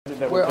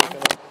That Where were taken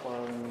up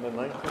on the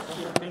 9th or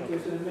something?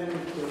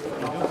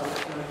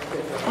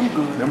 I'm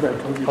good. Remember I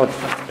told you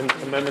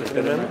Amendment to the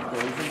amendment?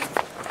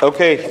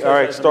 Okay, all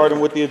right, starting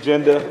with the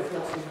agenda.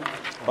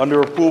 Under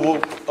approval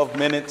of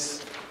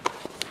minutes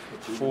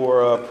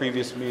for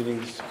previous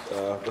meetings,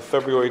 the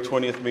February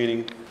 20th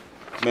meeting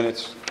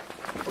minutes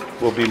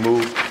will be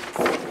moved.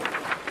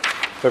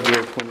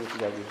 February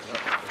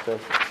 20th, okay.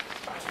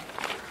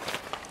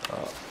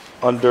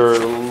 Under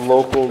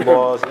local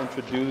laws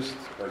introduced,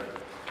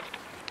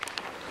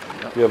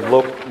 we have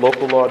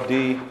local law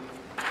D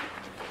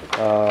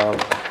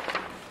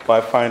by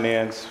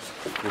finance,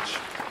 which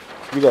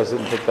you guys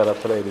didn't pick that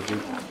up today, did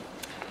you?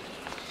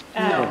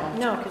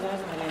 No, because I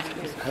have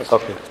finance.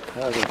 Okay.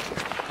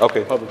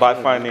 Okay, by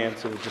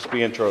finance, it would just be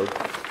introed.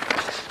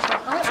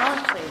 I'll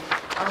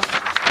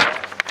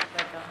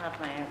have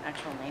my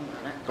actual name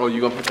on it. Oh, you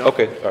gonna put that?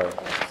 Okay, all right.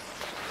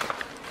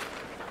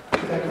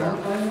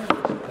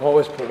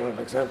 Always put an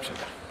exemption.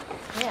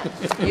 Yeah.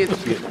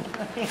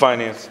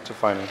 Finance to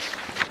finance.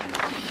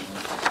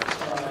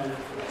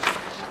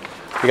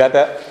 You got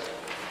that?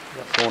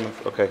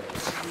 Okay.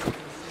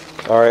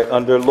 All right,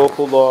 under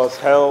local laws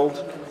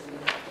held,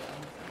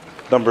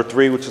 number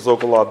 3, which is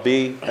local law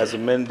B, as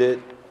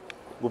amended,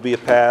 will be a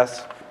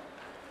pass.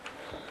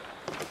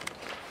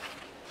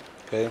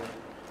 Okay.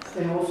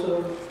 And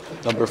also,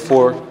 Number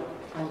 4.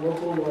 on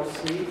local law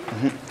C,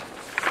 the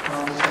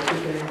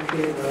secretary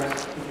indicated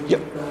that we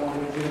Yep. don't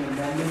want to do an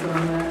amendment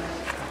on that.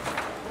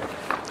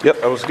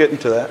 Yep, I was getting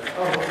to that.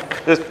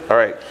 All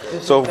right.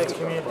 So,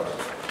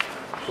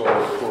 So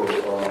for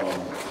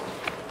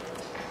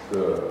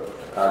the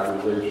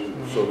accusation,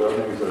 so that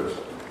means that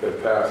they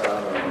pass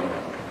out on,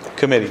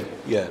 committee,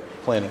 yeah,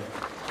 planning.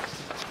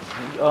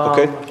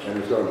 Okay? and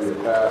it's going to be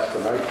a pass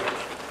tonight?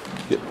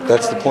 Yeah,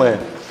 that's the plan.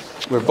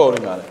 We're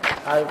voting on it.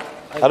 I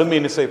I don't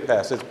mean to say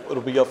pass.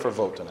 It'll be up for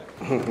vote tonight.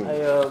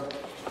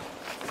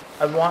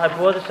 I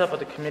brought this up at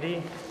the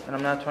committee, and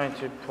I'm not trying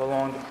to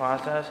prolong the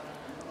process.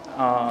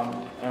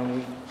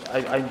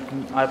 I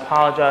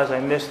apologize.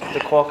 I missed the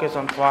caucus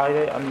on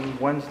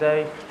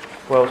Wednesday,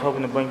 where I was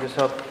hoping to bring this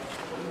up.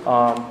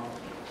 But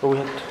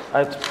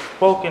I'd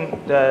spoken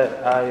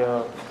that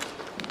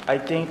I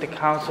think the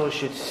council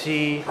should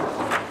see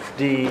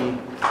the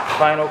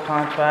final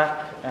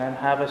contract and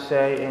have a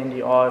say in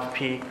the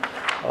RFP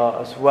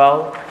as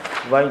well.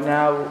 Right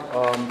now,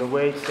 the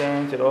way it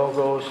stands, it all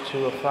goes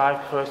to a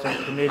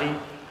 5-person committee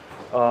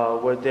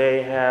where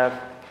they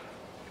have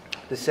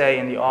the say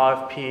in the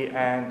RFP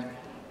and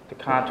the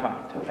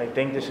contract. I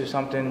think this is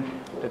something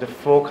that the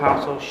full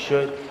council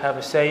should have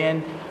a say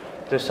in.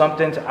 There's some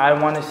things I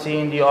want to see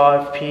in the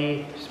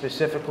RFP,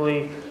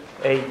 specifically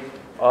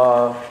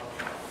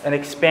an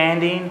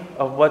expanding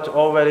of what's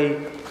already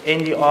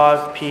in the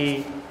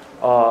RFP,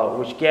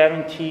 which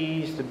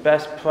guarantees the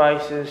best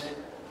prices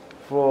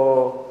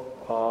for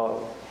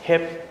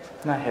HEAP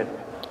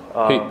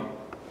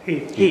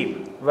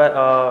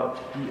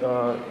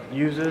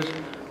users.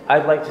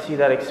 I'd like to see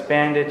that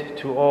expanded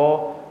to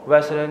all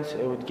residents.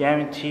 It would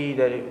guarantee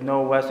that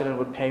no resident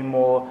would pay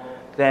more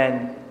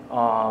than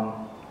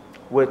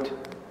with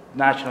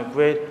National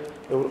Grid.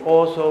 It would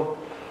also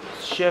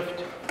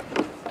shift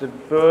the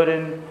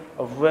burden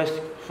of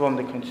risk from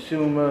the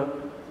consumer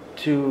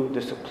to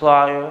the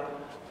supplier.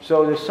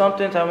 So there's some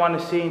things I want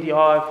to see in the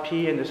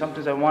RFP and there's some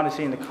things I want to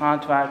see in the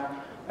contract.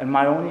 And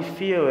my only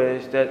fear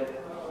is that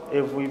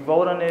if we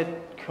vote on it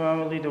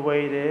currently the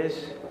way it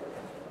is,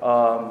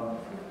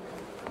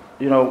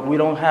 we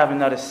don't have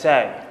another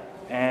say.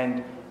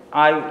 And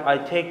I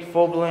take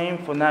full blame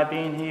for not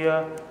being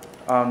here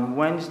on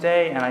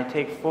Wednesday, and I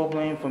take full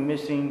blame for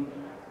missing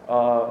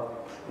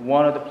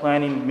one of the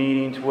planning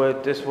meetings where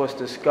this was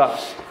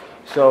discussed.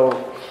 So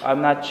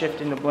I'm not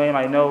shifting the blame.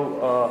 I know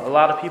a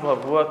lot of people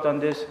have worked on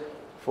this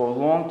for a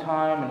long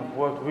time and have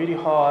worked really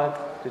hard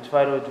to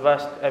try to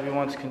address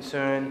everyone's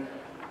concern.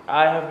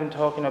 I have been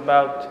talking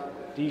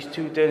about these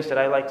two things that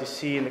I like to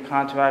see in the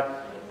contract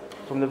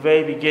from the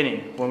very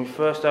beginning, when we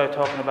first started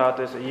talking about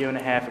this a year and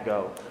a half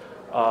ago.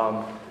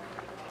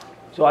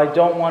 So I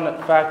don't want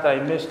the fact that I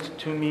missed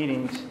 2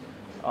 meetings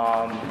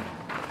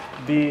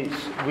be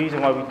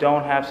reason why we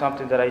don't have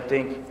something that I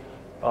think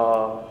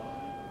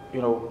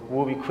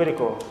will be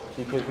critical,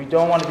 because we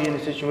don't want to be in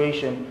a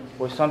situation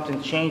where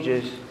something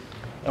changes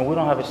and we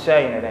don't have a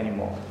say in it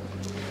anymore.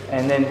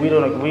 And then we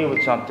don't agree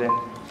with something.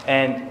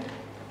 And,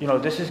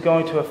 this is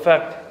going to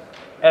affect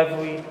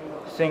every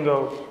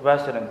single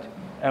resident.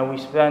 And we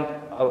spent,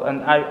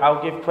 and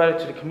I'll give credit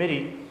to the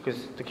committee,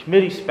 because the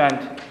committee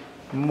spent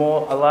a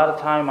lot of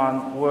time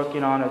on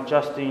working on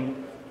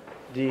adjusting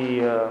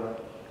the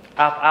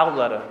opt-out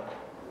letter.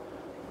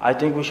 I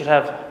think we should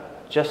have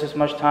just as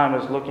much time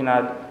as looking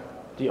at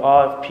the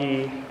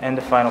RFP and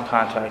the final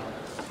contract.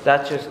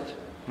 That's just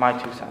my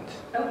 2 cents.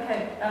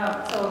 Okay,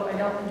 so I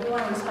do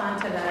want to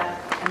respond to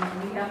that, and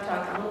we have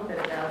talked a little bit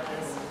about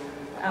this.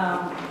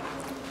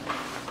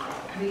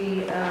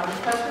 The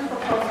request for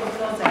proposal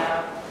goes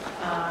out.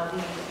 The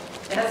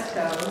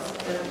ESCOs,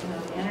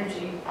 the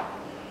energy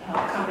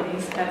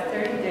companies, have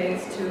 30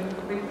 days to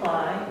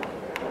reply.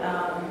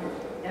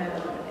 And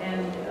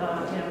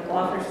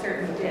offer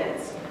certain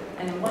bids.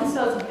 And once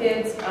those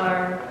bids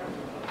are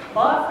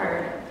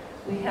offered,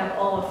 we have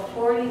all of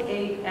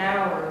 48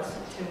 hours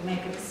to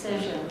make a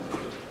decision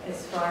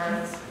as far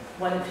as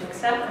whether to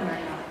accept them or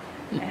not.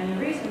 And the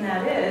reason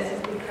that is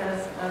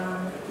because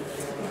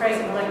the price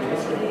of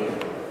electricity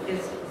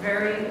is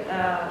very,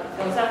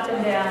 goes up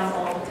and down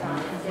all the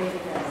time, from day to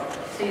day.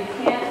 So you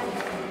can't,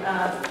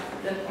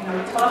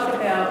 we talk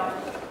about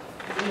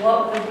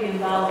what would be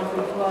involved if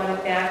we brought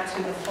it back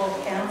to the full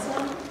council,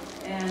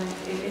 and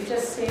it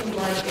just seemed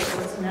like it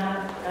was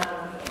not,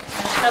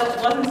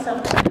 it wasn't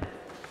something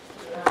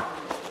that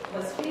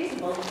was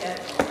feasible to get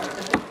up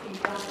to 15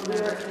 council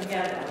members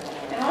together.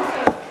 And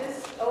also, this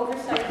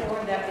oversight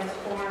board that is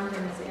formed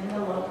and is in the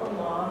local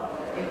law,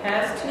 it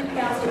has 2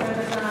 council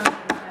members on it,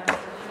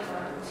 it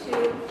has 2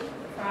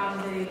 from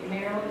the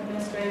mayoral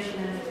administration,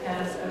 and it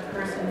has a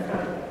person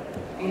from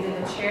either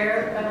the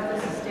chair of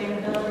the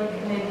sustainability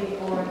committee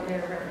or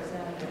their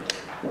representative.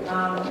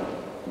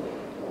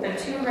 The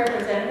 2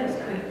 representatives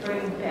could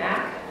bring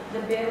back the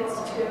bids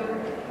to,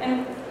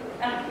 and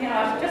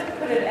I've just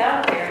put it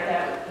out there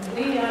that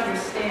we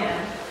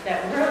understand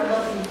that we're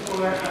looking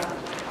for a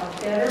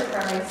better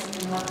price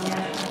than what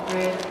National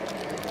Grid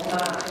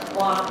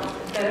offers,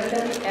 better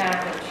than the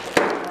average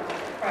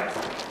price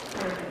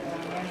for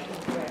National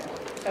Grid.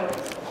 So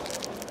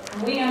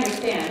we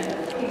understand that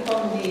people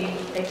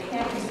they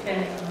can't be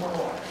spending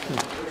more.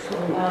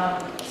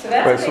 So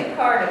that's a big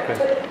part of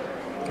it.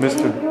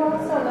 Mr. You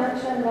also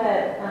mentioned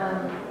that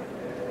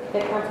the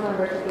council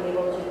members would be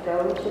able to go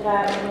to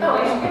that meeting. Oh,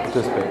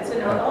 it's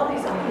all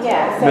these meetings.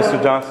 Yeah. So Mr.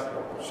 Johnson?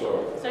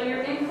 So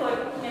your input,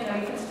 you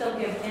can still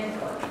give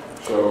input.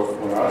 So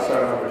when I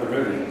sat on the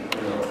committee, it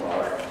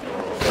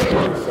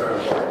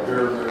sounds like a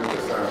pyramid,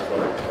 it sounds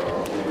like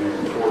we're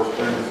being forced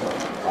into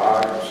something. I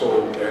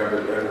sold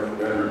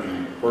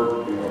energy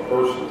personally.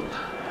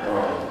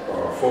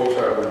 Folks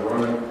have been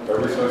running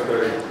ever since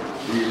they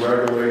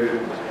deregulated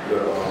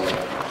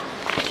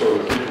so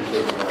that people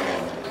could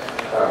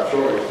have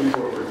choice.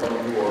 People have been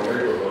coming to our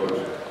neighborhoods,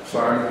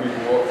 signing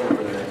people up for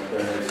things,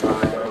 and they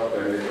signed up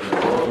and it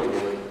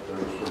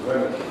was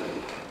presented to them.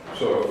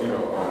 So, the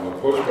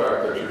pushback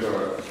that you're going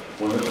to,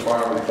 when this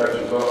finally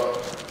catches up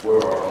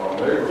with our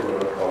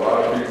neighborhood, a lot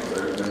of people,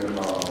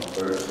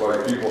 it's like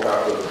people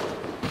have to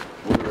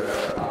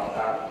opt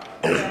out.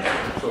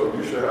 So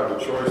you should have the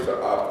choice to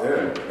opt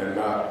in and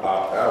not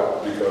opt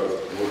out, because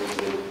with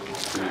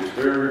the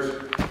experience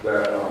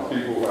that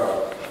people have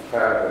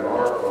had in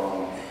our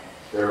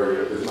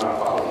area is not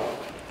followed.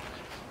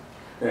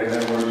 And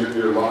then when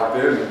you're locked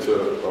into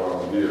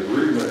the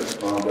agreement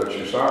that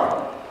you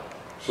sign.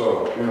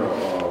 So,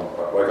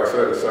 like I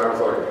said, it sounds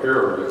like a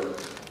pyramid,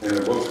 and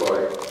it looks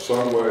like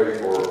some way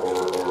or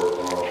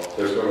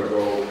it's going to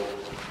go,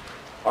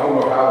 I don't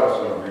know how that's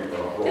going to be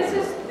going.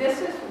 This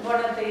is one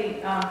of the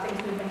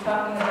things we've been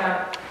talking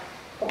about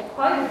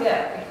quite a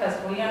bit, because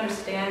we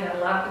understand that a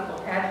lot of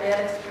people had bad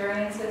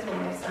experiences when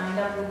they signed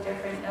up with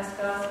different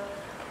ESCOs.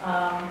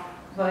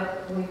 But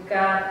we've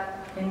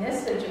got, in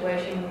this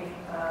situation,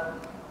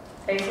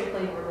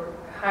 basically we're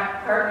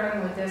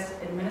partnering with this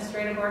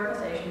administrative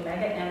organization,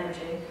 Mega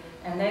Energy,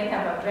 and they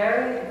have a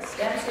very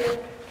extensive,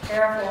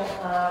 careful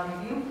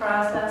review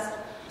process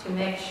to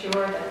make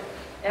sure that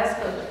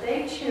ESCO that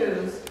they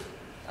choose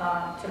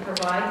to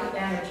provide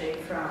the energy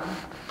from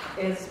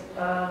is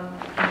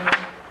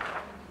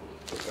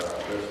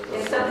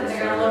something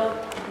they're going to look,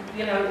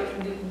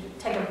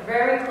 take a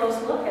very close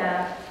look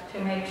at to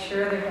make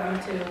sure they're going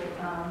to,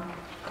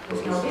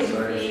 there's no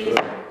hidden fees.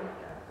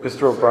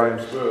 Mr. O'Brien.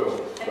 Bill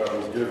that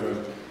was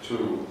given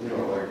to,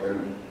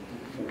 and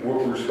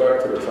with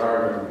respect to the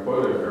time that we put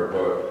in there,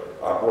 but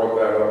I brought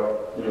that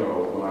up, when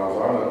I was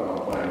on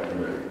the planning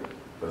committee.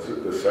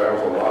 It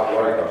sounds a lot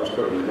like, I just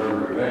couldn't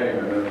remember the name,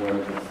 and then when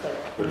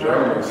the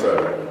gentleman said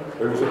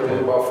it was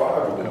about 5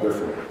 of them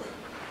different ones.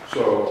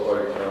 So,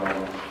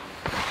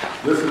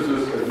 this is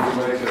it just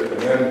makes it,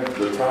 and then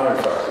the time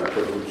factor,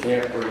 because we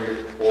can't bring it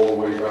all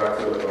the way back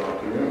to the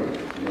community,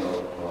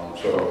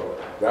 so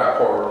that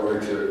part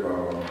makes it a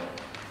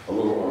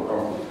little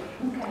uncomfortable.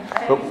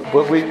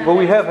 Okay. But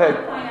we have had. I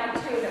want to point out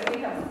too that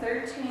we have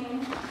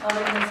 13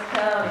 other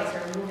municipalities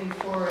that are moving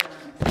forward on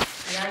this.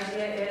 The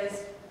idea is,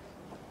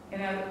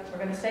 we're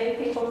going to save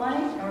people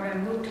money, and we're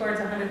going to move towards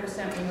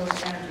 100% renewable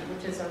energy,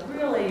 which is a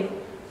really,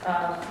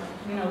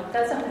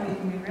 that's something we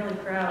can be really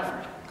proud of.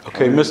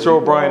 Okay, Mr.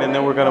 O'Brien, and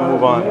then we're going to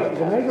move on.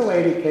 The Mega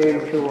Lady came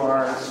to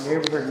our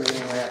neighborhood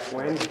meeting last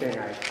Wednesday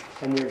night,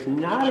 and there's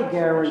not a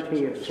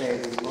guarantee of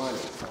saving money.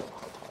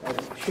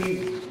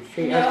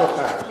 She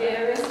emphasized. No,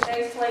 there is a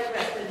slight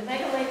risk. The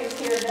Mega Lady is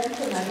here, then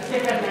tonight.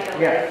 Different Mega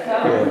Lady. Yeah.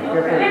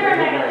 Different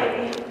Mega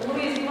Lady.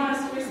 Louise, you want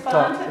us to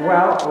respond to that?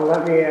 Well,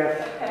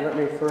 let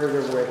me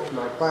further with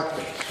my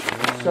question.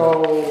 So,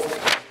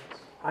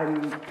 I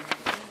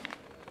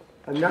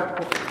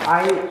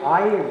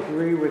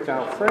agree with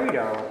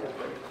Alfredo.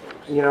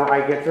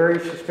 I get very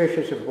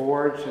suspicious of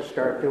boards that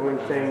start doing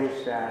things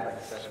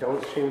that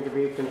don't seem to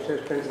be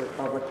consistent with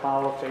public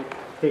policy,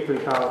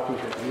 particularly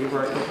policies that we've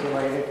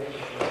articulated.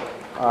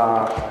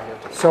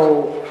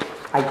 So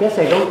I guess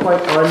I don't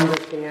quite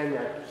understand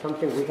that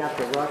something we have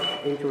to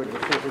rush into a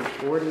decision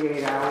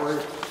 48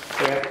 hours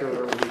after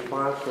a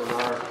response to an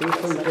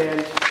RFP comes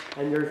in,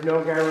 and there's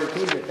no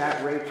guarantee that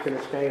that rate's going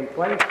to stay in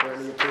place for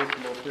any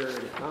appreciable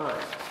period of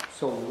time.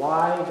 So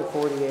why the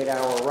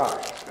 48-hour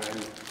rush?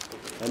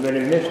 I'm in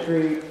a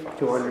mystery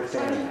to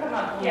understand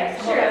that.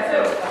 Yes, sure.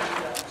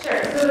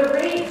 So the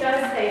rate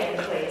does stay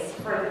in place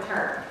for the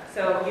term.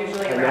 So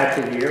usually And around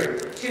that's a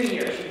year? 2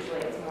 years usually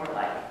it's more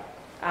like.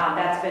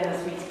 That's been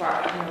the sweet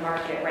spot in the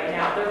market right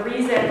now. The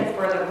reason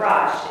for the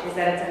rush is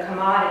that it's a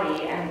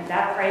commodity and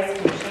that price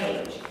can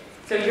change.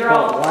 So you're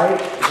Well, all. why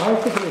is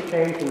it going to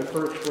change in the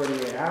first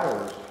 48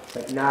 hours,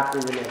 but not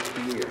in the next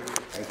year?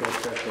 I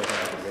guess that's what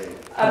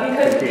I mean.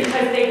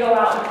 Because they go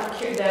out and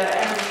procure, the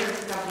energy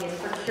services company is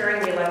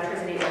procuring the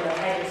electricity or the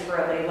hedges for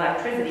the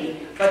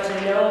electricity, but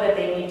to know that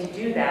they need to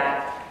do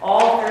that,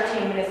 all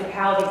 13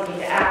 municipalities need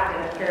to act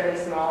in a fairly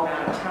small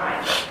amount of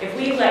time. If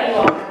we let you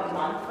all have a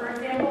month, for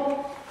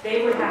example,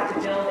 they would have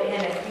to build in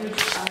a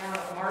huge amount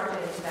of margin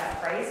into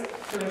that price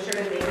to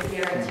ensure that they could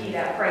guarantee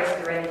that price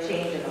through any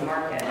change in the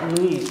market.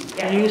 Louise,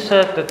 Yeah. you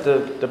said that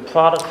the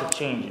products are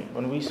changing.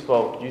 When we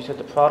spoke, you said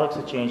the products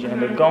are changing and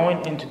they're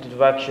going into the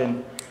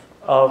direction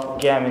of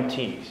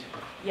guarantees.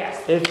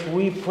 Yes. If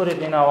we put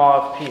it in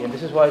our RFP, and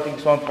this is why I think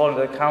it's so important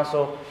that the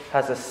council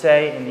has a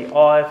say in the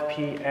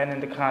RFP and in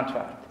the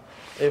contract.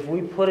 If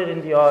we put it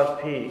in the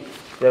RFP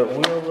that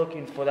we're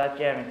looking for that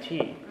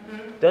guarantee,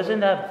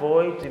 doesn't that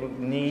void the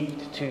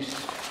need to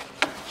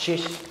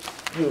just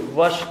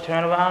rush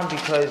turnaround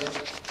because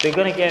they're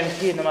going to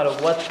guarantee it no matter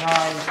what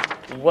time,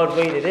 what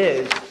rate it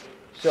is.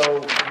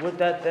 So would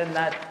that then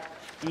not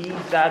ease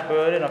that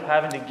burden of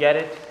having to get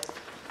it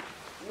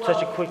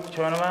such a quick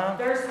turnaround?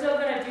 They're still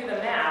going to do the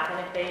math, and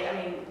if they,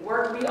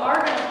 we are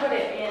going to put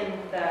it in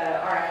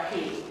the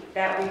RFP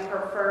that we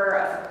prefer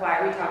a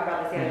supplier. We talked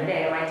about this the other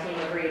day, and my team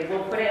agreed.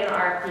 We'll put it in the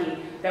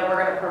RFP that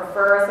we're going to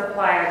prefer a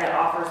supplier that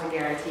offers a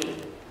guarantee.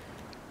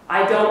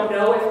 I don't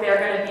know if they're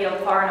going to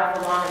be far enough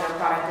along in their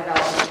product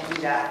development to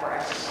do that for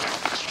everyone.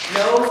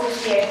 No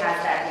CCA has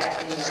that yet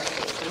in New York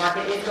State. The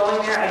market is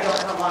going there. I don't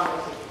know how long it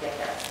will take to get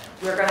there.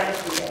 We're going to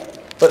include it.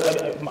 But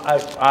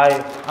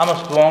I'm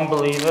a strong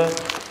believer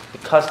the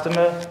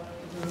customer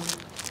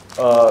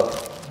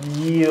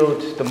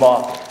yields the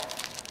market.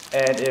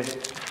 And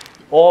if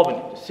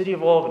Albany, the city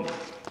of Albany,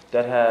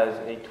 that has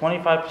a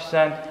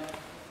 25%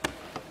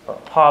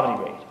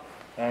 poverty rate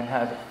and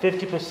has a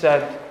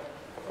 50%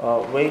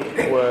 rate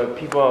where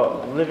people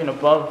are living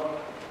above,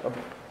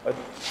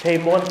 pay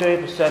more than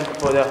 30%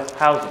 for their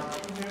housing.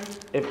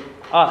 If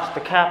us, the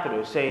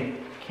capital, is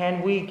saying,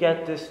 can we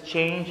get this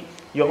change?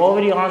 You're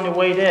already on your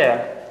way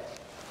there.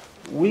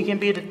 We can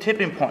be at the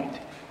tipping point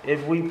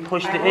if we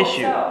push the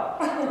issue.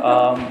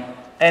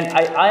 And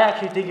I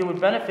actually think it would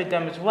benefit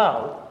them as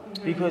well,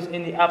 because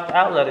in the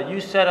opt-out letter,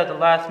 you said at the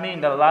last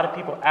meeting that a lot of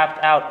people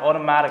opt out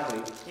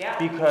automatically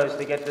because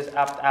they get this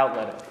opt-out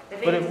letter.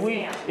 But if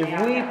we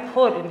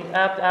put in the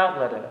opt-out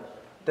letter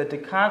that the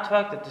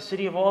contract that the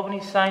city of Albany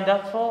signed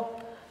up for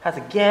has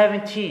a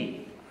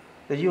guarantee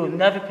that you will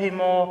never pay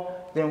more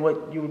than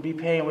what you would be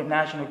paying with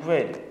National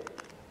Grid,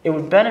 it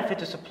would benefit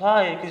the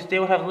supplier because they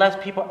would have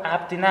less people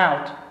opting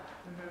out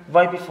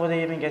right before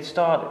they even get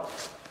started.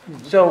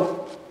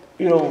 So,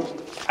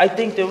 I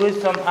think there is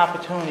some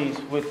opportunities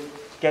with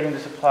getting the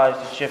suppliers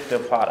to shift their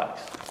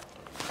products.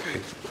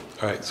 Okay.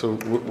 All right, so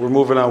we're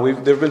moving on.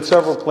 There have been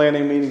several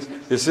planning meetings.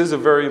 This is a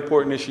very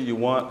important issue. You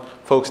want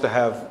folks to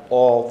have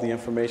all the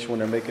information when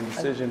they're making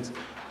decisions.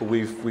 But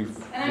we've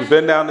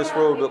been down this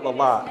road a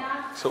lot.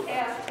 So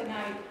as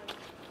tonight,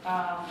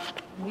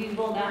 we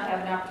will not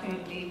have an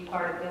opportunity to be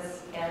part of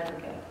this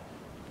aggregate.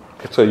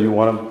 So you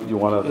want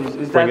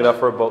to bring it up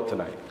for a vote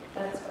tonight?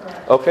 That's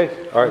correct.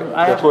 Okay, all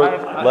right. That's what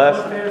I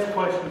last. have a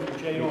question for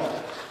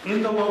JR.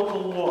 In the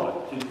local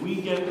law, did we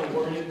get the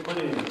wording put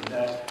in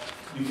that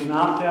you can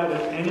opt out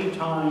at any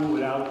time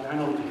without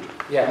penalty?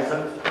 Yes.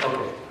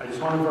 Okay, I just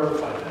want to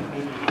verify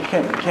that.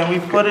 Thank you. Can we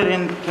put it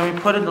in? Can we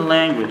put in the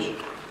language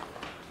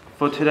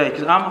for today?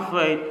 Because I'm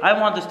afraid I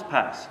want this to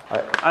pass.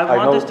 I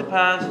want this to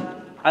pass.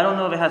 I don't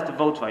know if it has the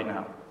votes right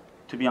now.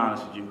 To be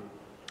honest with you,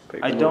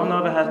 I don't know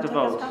if it has the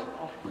votes,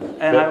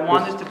 and I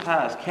want this to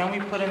pass. Can we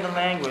put in the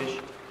language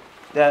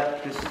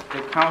that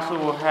the council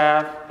will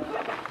have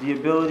the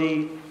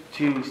ability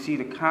to see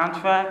the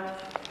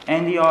contract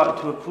and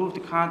to approve the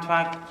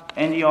contract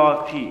and the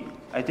RFP?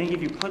 I think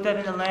if you put that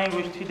in the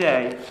language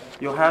today,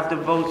 you'll have the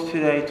votes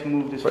today to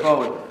move this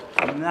forward.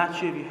 I'm not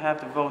sure if you have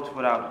the votes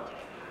without it.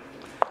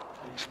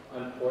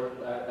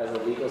 As a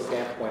legal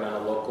standpoint on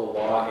a local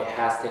law, it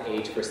has to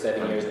age for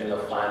 7 years in the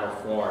final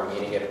form,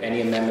 meaning if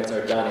any amendments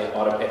are done, if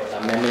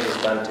an amendment is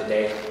done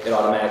today, it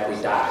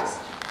automatically dies.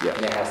 Yeah.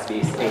 And it has to be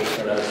aged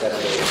for another 7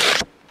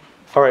 days.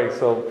 All right,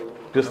 so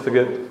just to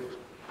get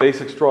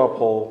basic straw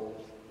poll,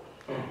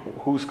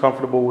 who's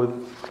comfortable with?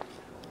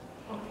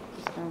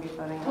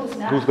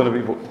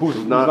 Who's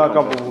not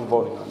comfortable with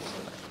voting on it?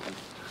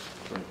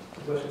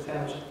 What's the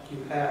township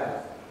you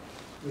have?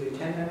 With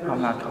 10 members?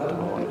 I'm not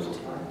comfortable with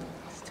it.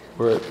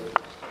 We're at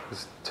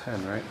it's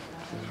 10, right?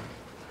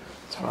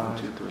 It's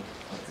 5, 2, 3.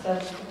 So,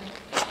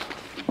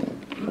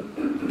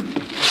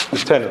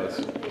 There's 10 of us.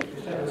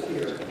 That was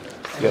here.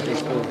 Yeah. And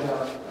then one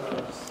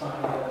about,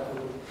 signing up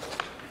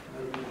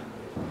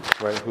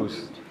Right,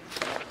 who's?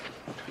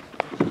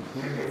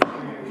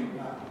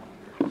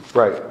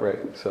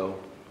 Right, so.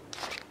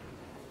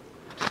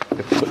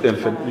 If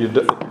you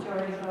do,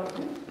 majority vote.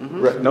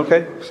 right,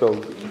 okay, so,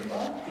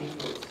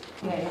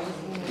 Yeah,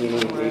 You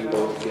need 3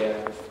 votes,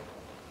 yeah.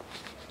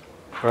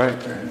 right.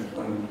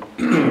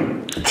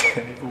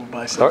 All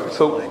right, so, I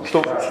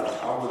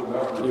would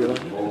never You're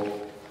just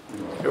vote,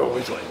 You're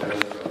always like that.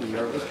 You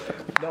nervous?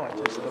 No, I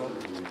just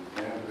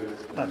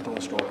not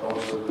throwing straw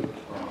polls.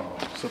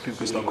 So people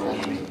can start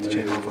calling me to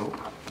change my vote.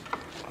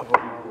 I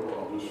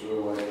just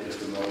feel like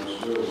it's another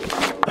skill.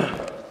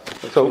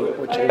 so,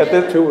 But at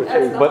this, Two or that's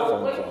three the butt whole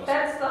phone point- calls.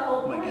 That's the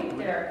whole point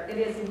there. It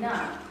is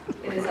not.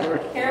 It is a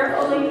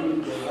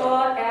carefully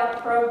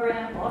thought-out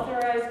program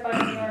authorized by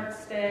New York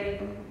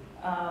State.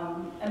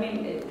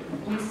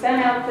 We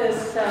sent out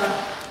this,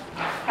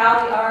 how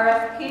the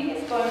RFP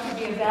is going to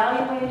be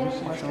evaluated.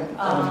 It's much different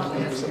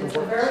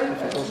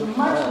than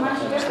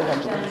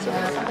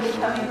somebody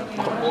coming,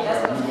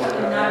 that's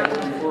something not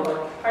even for.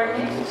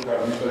 Pardon me?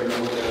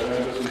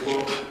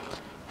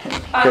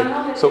 I know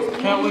that so it's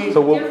can we- really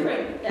so we'll-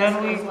 different. That's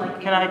what it's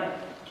like.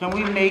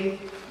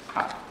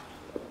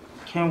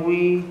 Can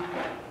we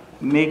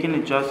make an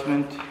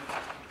adjustment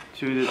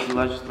to the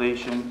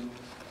legislation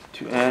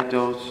to add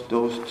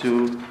those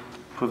two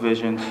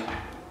provisions,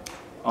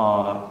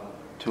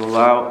 to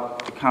allow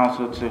the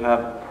council to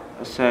have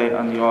a say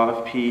on the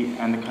RFP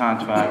and the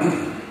contract,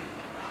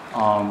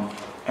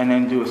 and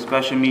then do a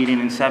special meeting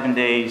in 7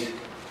 days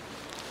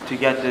to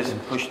get this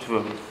pushed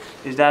through?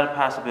 Is that a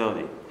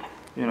possibility?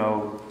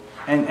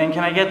 And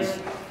can I get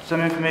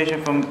some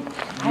information from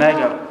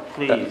Mega,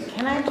 please?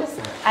 Can I just,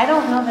 I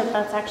don't know that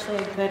that's actually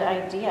a good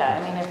idea. I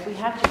mean, if we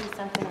have to do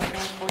something within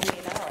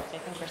 48 hours, I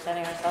think we're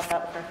setting ourselves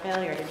up for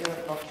failure to do a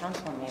full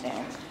council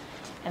meeting.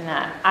 And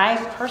that, I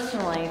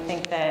personally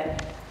think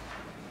that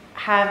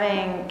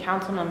having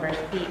council members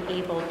be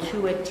able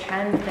to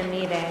attend the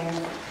meeting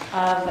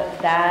of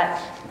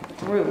that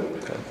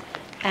group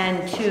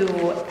and to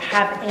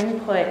have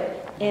input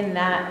in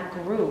that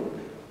group,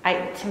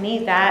 to me,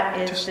 that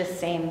is the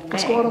same thing.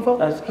 Let's go on and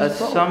vote. As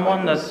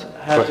someone that's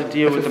had to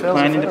deal with the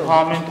planning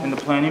department and the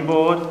planning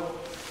board,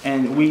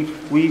 and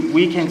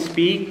we can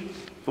speak,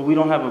 but we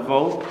don't have a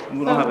vote, and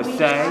we don't have a say. But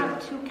we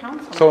have two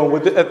council so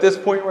members. at this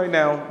point right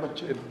now,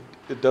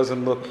 it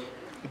doesn't look,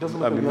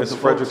 I mean, Ms.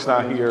 Frederick's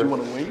not here. Do you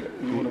want to wait?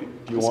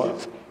 You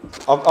want?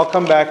 I'll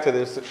come back to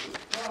this.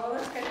 Well,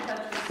 let's get in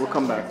touch with We'll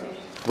come back.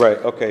 Right,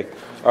 okay.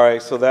 All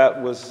right, so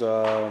that was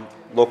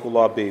local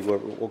law B.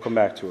 We'll come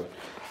back to it.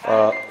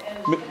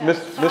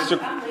 Mr.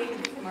 I'm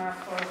leaving tomorrow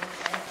for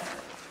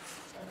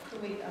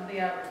 2 weeks. I'll be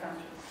out of the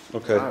country.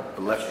 Okay.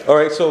 All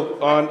right, so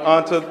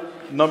on to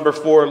number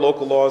 4,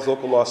 local laws,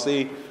 local law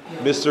C.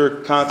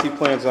 Mr. Conti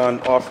plans on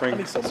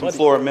offering some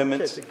floor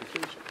amendments.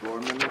 Floor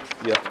amendments?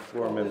 Yeah,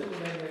 floor amendment.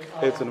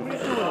 It's an,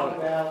 about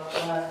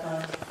last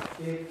time,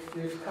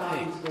 there's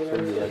copies there.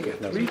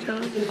 Three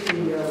times? This is the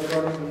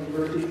Government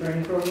University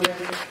Training Program.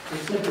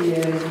 It's simply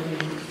adding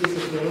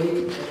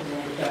disability as a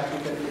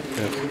manufacturer that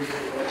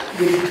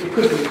it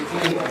could be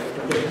anyway,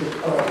 but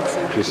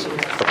just,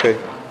 okay.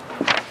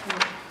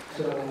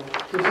 so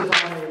this is on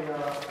a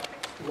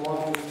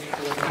long week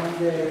for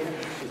Monday.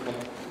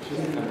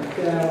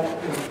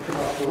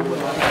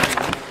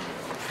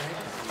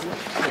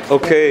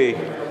 Okay,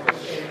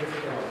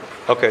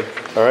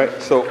 all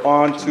right. So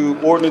on to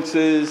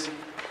ordinances.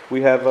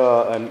 We have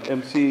an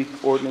MC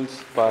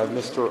ordinance by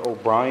Mr.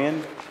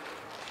 O'Brien.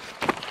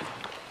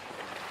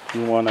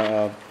 You want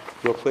to,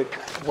 real quick?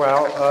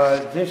 Well,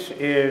 this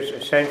is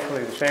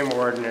essentially the same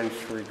ordinance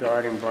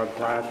regarding blood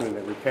plasma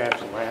that we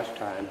passed last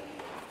time,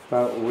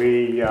 but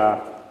we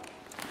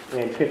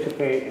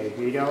anticipate a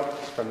veto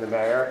from the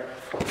mayor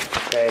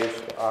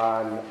based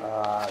on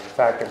the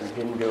fact that we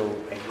didn't do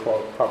a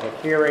quote public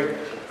hearing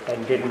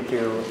and didn't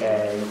do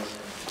a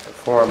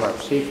forum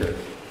of seekers.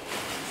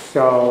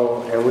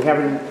 So, and we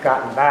haven't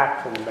gotten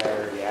back to the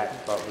mayor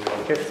yet, but we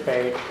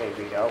anticipate a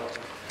veto.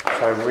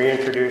 So I'm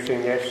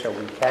reintroducing this so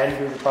we can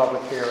do the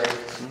public hearing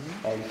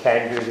and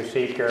can do the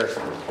seeker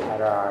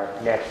at our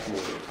next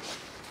meeting.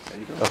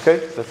 Okay,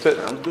 that's it.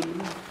 Sounds good to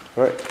me.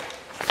 All right.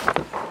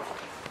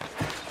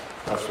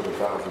 That's for the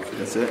council.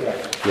 That's it?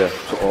 Yeah.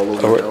 So all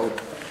All over right.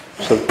 held?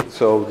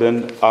 So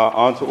then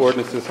on to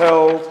ordinances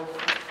held.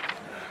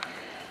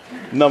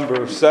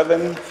 Number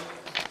 7,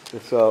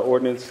 it's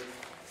ordinance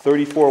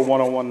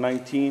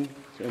 34-101-19,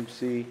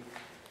 MC.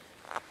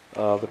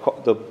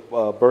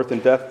 The birth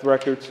and death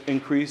records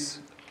increase.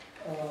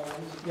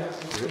 Yes,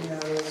 this is now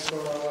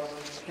for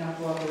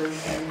council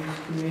operations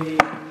committee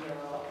on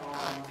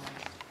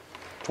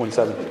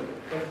 27. with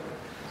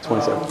a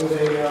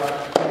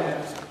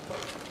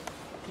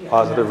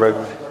Positive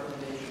recommendation.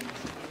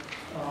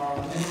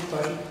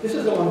 But this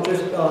is the one,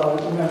 just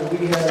remember,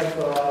 we have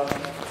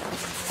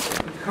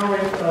the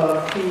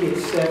current fee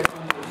is set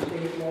under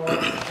state law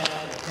at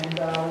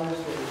 $10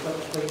 for the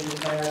legislation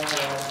passed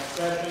last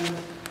session.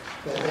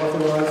 that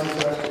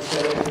authorizes us to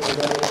set the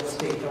level of the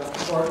state health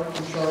department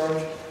in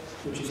charge,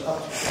 which is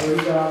up to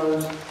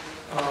 $30.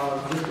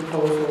 This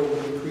proposal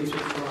would increase it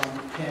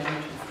from 10 to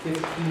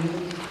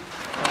 15,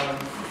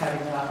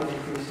 having not been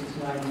increased since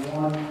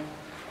 91.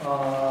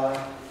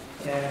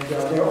 And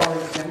there are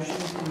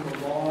exemptions in the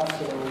law,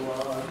 so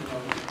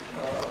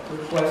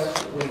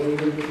requests related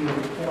to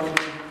employment.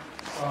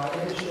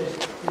 And it's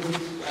just,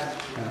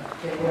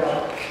 take it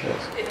out.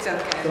 It's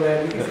okay. So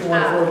that if you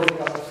want to forward it,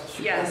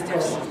 yes,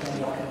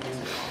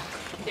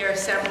 there are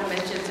several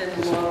mentions in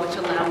the law which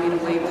allow me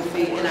to waive the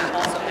fee, and I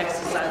also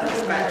exercise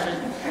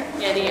discretion.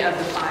 Any of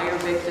the fire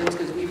victims,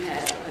 because we've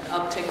had an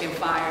uptick in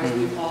fires,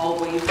 we've all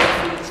waived the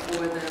fees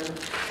for them.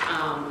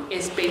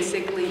 It's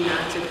basically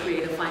not to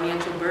create a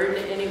financial burden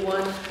to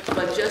anyone,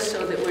 but just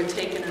so that we're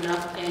taking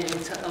enough in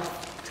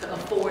to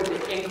afford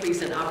the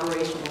increase in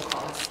operational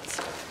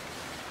costs.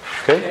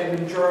 Okay. And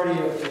the majority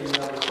of the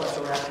requests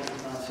are actually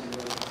non-city.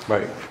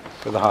 Right,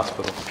 for the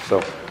hospital.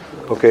 So,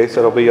 okay,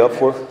 so that'll be up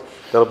for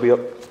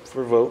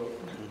vote.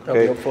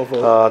 Okay.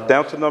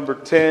 Down to number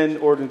 10,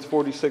 ordinance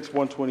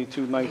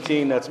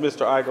 46-122-19. That's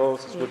Mr.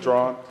 Igos. It's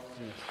withdrawn.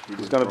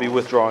 He's going to be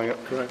withdrawing it.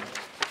 Correct.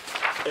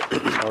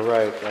 All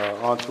right.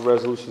 On to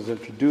resolutions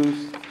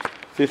introduced.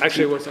 15.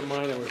 Actually, it wasn't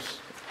mine. It was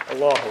a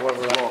law.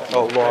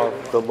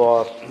 The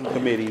law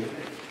committee.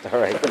 All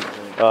right.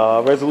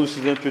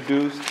 Resolutions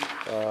introduced.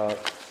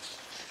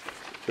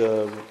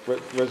 The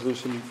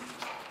resolution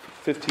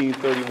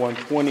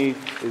 153120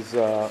 is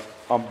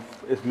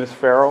Ms.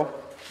 Farrell.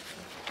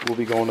 Will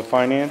be going to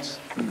finance.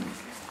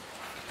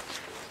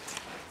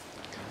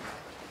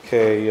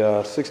 Okay,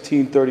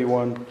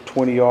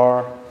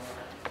 163120R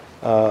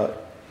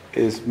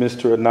is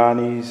Mr.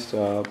 Anani's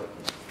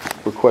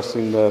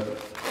requesting the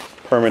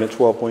permanent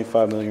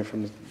 $12.5 million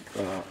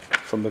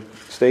from the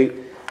state.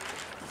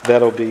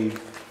 That'll be a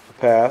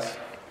pass.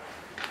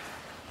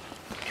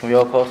 Can we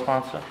all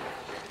co-sponsor?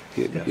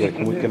 Yeah,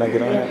 can I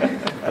get on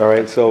that? All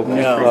right, so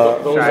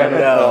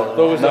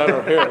those that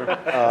are here.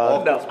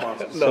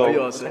 No,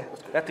 you all say.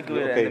 That's a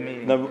good okay.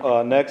 end of the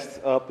meeting.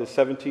 Next up is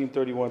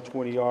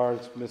 173120R.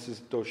 It's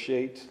Mrs.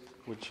 Doshate,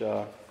 which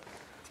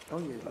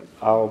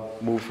I'll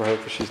move for her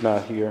because she's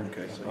not here.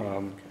 Okay.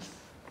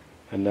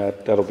 And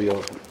that'll be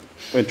a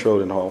intro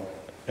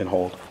and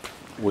hold.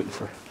 Waiting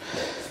for.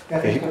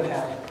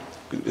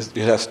 It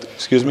has to,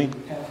 excuse me?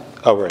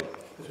 Oh, right.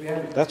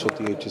 That's what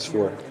the H is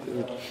for.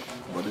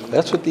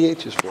 That's what the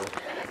H is for.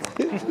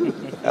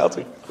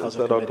 Housing. That's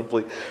not all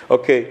complete.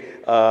 Okay.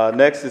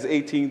 Next is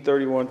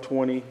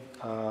 183120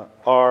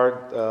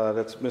 R.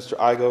 That's Mr.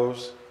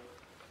 Igos.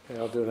 Okay,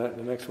 I'll do that in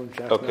the next one.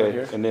 Jack's Okay. not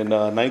here. And then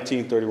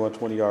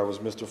 193120 R was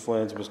Mr.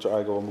 Flynn's. Mr.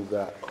 Igo will move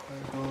that.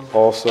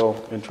 Also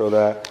intro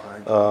that.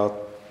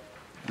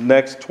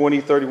 Next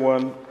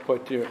 2031.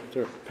 But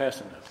they're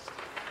passing that.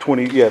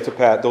 20. Yeah, it's a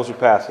pass. Those are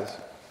passes.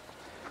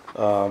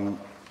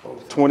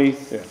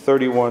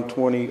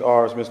 203120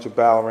 R is Mr.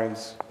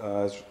 Ballering's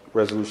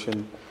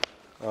resolution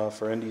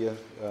for India.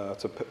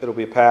 It'll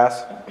be a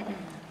pass.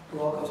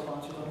 All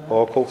co-sponsors on that?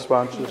 All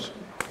co-sponsors.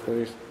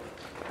 Please.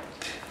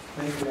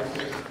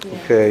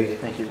 Okay.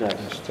 Thank you, guys.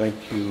 Yes, thank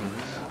you.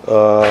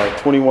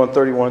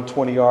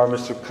 213120 R,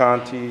 Mr.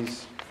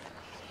 Conti's.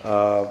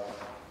 So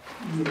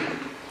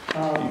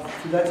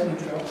that's an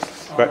intro.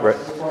 Right.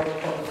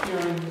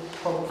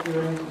 Public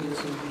hearing is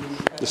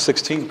The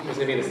 16th. It's going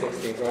to be the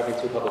 16th. We're having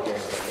two public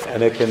hearings.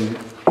 And it can,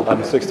 on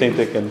the 16th,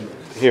 it can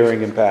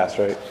hearing and pass,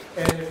 right?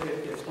 And if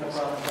it's no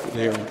problem.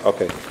 Hearing.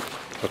 Okay.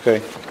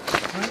 Okay.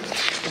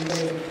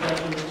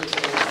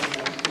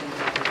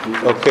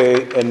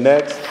 Okay, and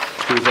next,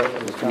 who's that?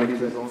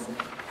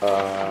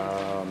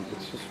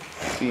 It's just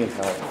being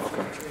held.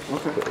 Okay.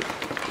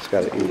 It's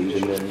got an age,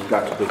 and then you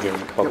got the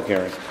hearing, public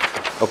hearing.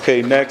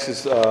 Okay, next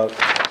is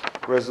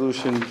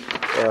resolution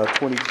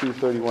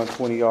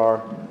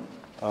 223120R,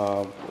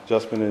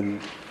 adjustment in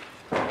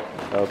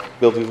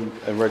building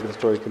and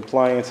regulatory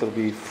compliance. It'll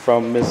be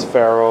from Ms.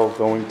 Farrell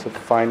going to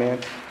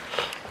finance.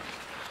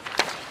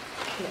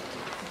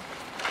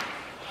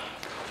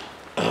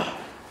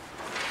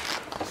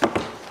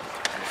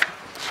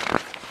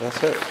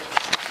 That's it.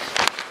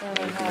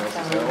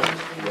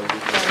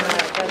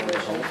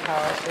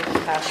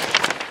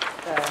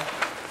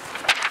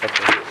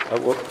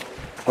 Okay.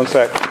 One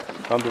sec.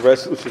 On the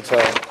resolutions,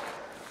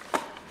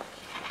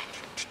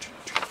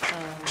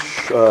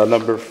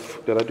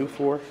 did I do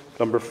 4?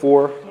 Number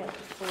 4,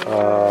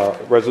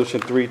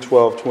 resolution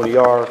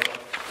 31220R,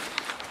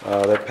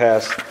 that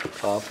passed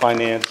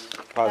finance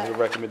positive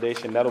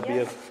recommendation. That'll be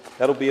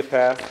a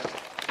pass.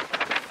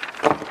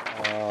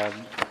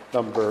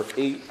 Number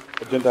 8,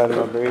 agenda item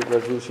number 8,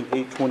 resolution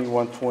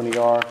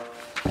 82120R,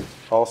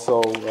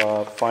 also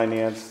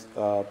finance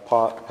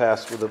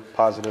passed with a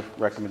positive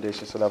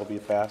recommendation, so that'll be a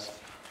pass.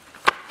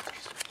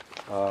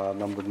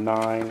 Number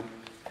 9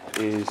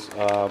 is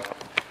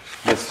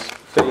Ms.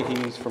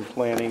 Fahey's from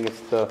planning.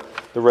 It's the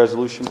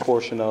resolution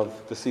portion of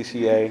the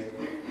CCA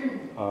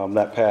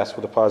that passed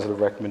with a positive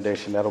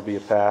recommendation. That'll be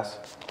a pass.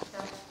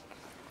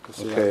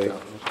 Okay.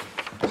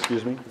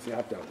 Excuse me? It's the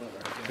opt-out letter.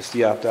 It's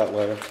the opt-out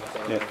letter.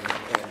 Yeah.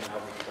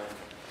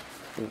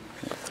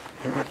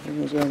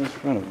 Everyone's got it in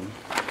front of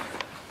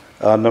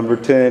them. Number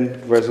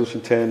 10, Resolution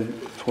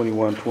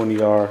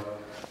 10-2120R,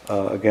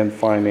 again,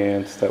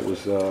 finance, that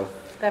was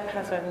That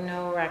passed with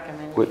no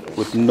recommendation.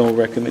 with no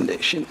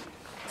recommendation.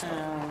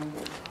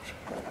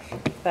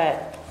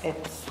 But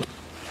It's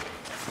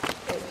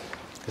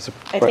a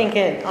I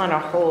think on a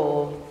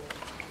whole,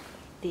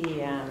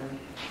 the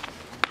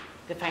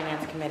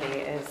finance committee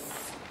is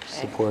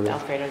Supportive.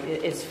 Alfredo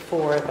is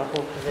for the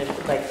whole position,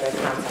 like the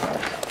council.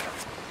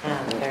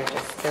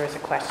 There was a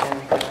question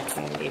from the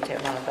community to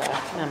one of the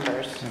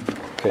members.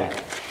 Okay,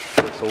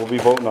 so we'll be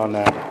voting on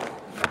that.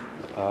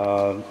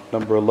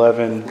 Number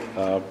 11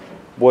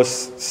 was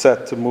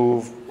set to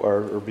move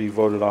or be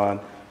voted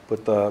on,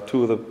 but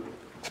two of the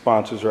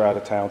sponsors are out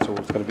of town, so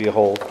it's going to be a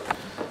hold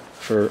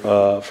for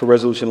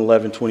Resolution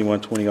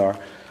 11-2120R.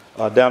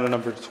 Down to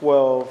number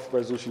 12,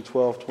 Resolution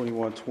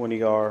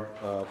 12-2120R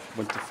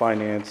went to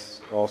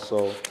finance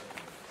also.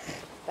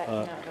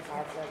 That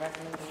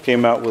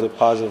Came out with a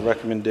positive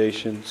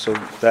recommendation, so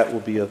that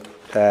will be a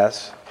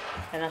pass.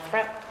 And that's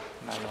Brett.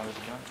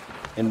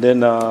 And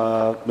then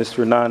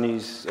Mr.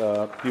 Nani's,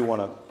 you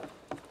want to,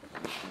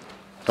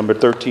 number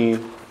 13,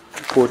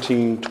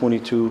 14,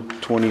 22,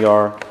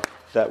 20R,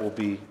 that will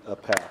be a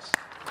pass.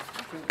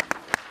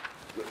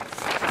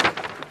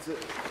 We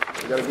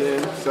gotta get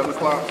in, 7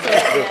 o'clock.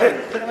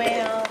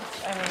 Well,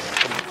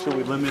 Should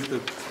we limit the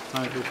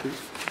time for speech?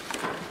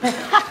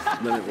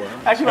 Limit what?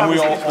 Actually, And we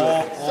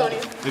all,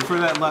 and for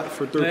that lot,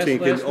 for 13,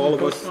 can all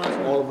of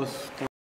us